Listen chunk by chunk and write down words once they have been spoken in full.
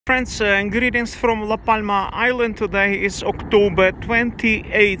Friends, greetings from La Palma Island. Today is October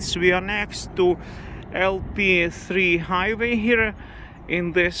 28th. We are next to LP3 highway here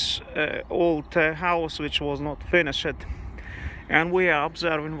in this old house which was not finished, and we are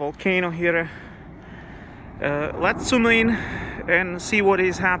observing volcano here. Let's zoom in and see what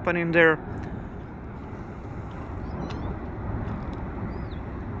is happening there.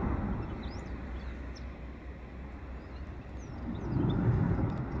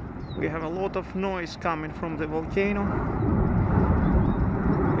 We have a lot of noise coming from the volcano.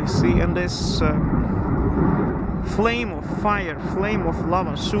 You see, and this flame of fire, flame of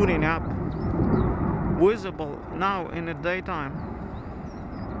lava shooting up, visible now in the daytime.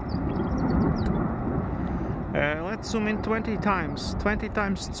 Let's zoom in 20 times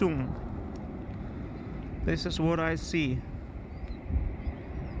zoom. This is what I see.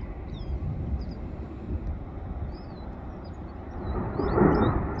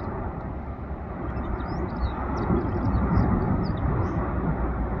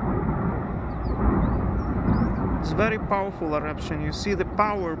 It's very powerful eruption. You see the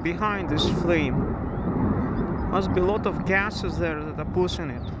power behind this flame. Must be a lot of gases there that are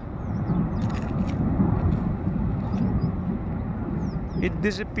pushing it. It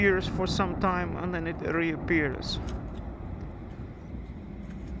disappears for some time and then it reappears.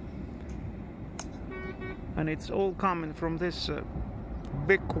 And it's all coming from this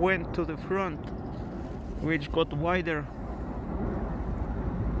big vent to the front, which got wider.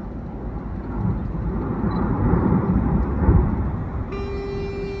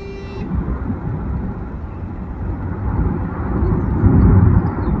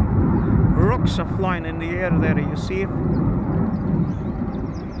 Rocks are flying in the air there, you see.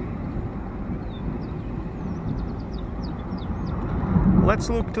 Let's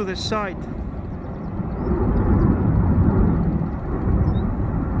look to the side.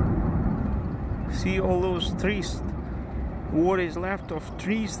 See all those trees, what is left of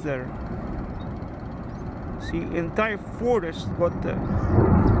trees there. See, entire forest got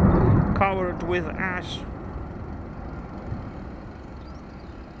covered with ash.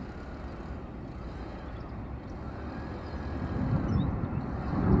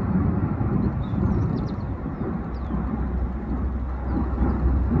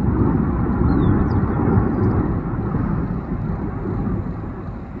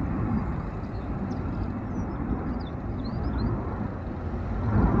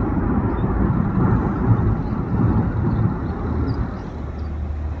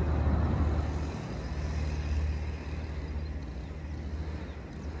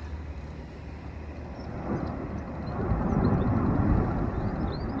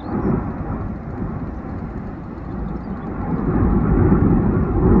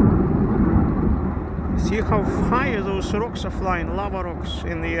 See how high those rocks are flying, lava rocks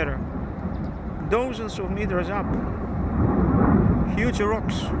in the air. Dozens of meters up. Huge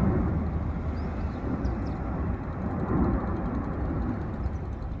rocks.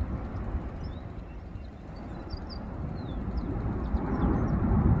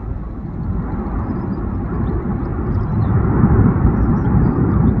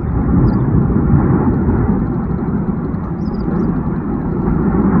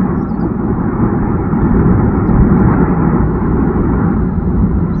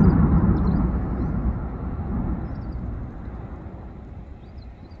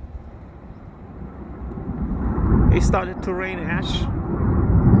 It started to rain ash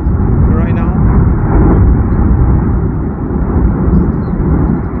right now.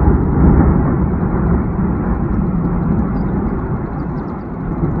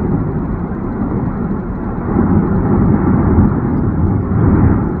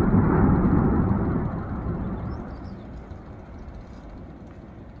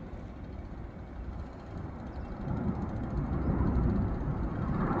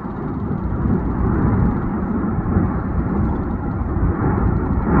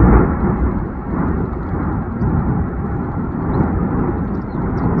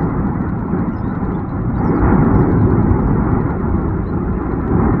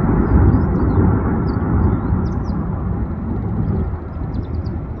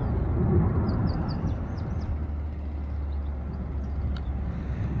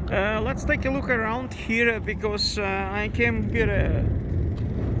 Let's take a look around here, because I came here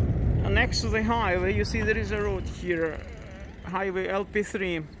next to the highway. You see there is a road here, highway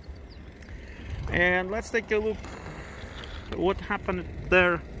LP3, and let's take a look what happened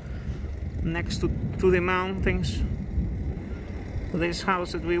there next to the mountains. This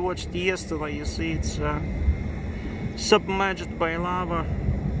house that we watched yesterday, you see it's submerged by lava.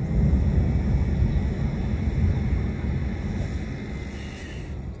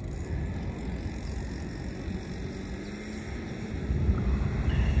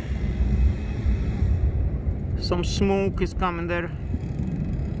 Some smoke is coming there.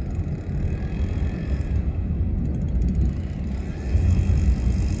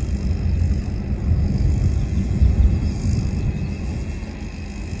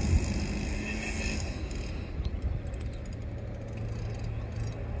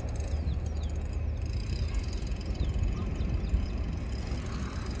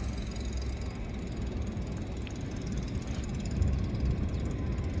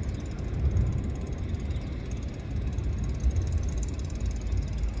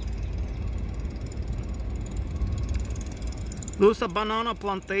 Those are banana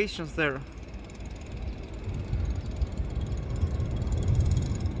plantations there.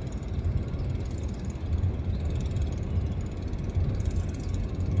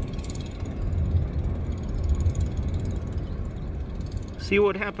 See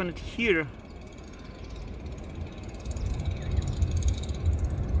what happened here.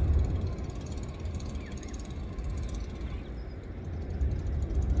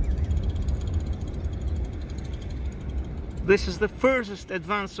 This is the furthest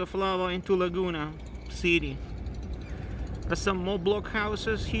advance of lava into Laguna City. There's some more block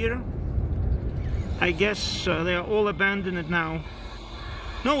houses here. I guess they are all abandoned now.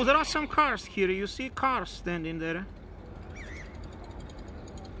 No, there are some cars here. You see cars standing there.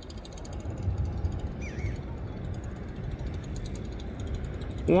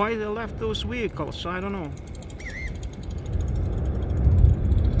 Why they left those vehicles, I don't know.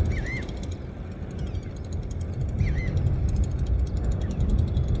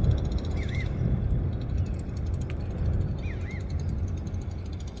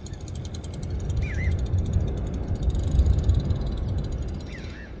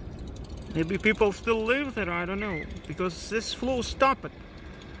 Maybe people still live there, I don't know, because this flow stopped it.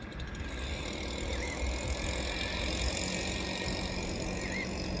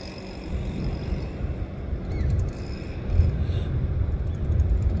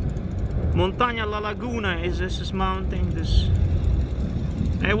 Montaña La Laguna is this mountain.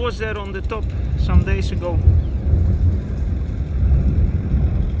 I was there on the top some days ago.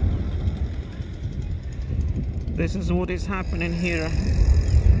 This is what is happening here.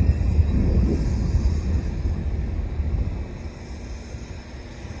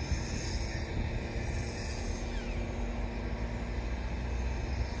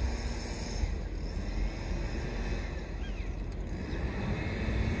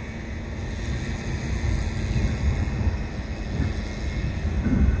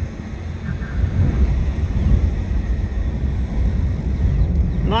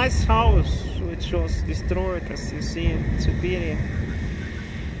 Nice house which was destroyed, as you see in Siberia.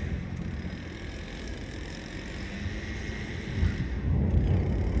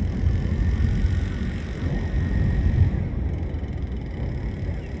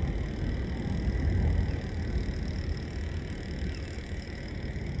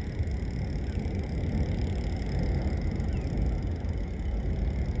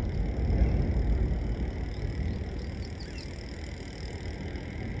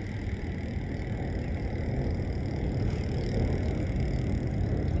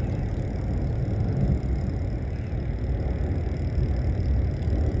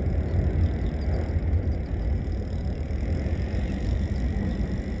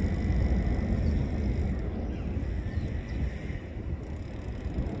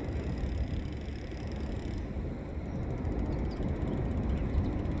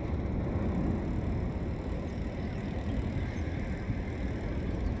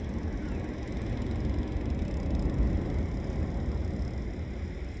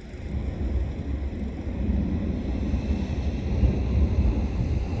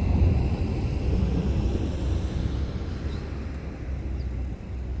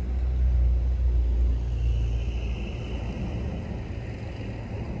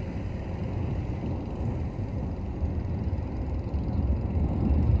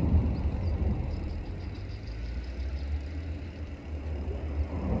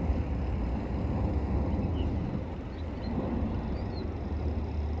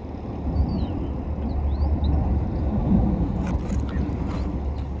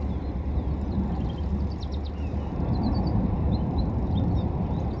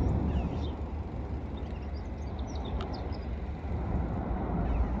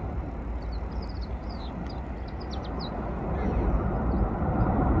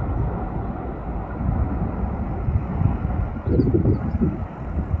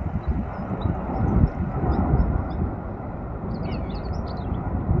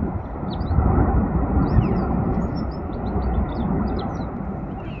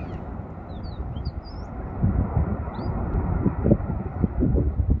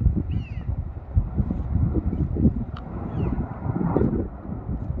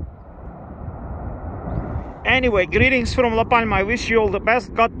 Anyway, greetings from La Palma. I wish you all the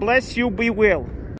best. God bless you. Be well.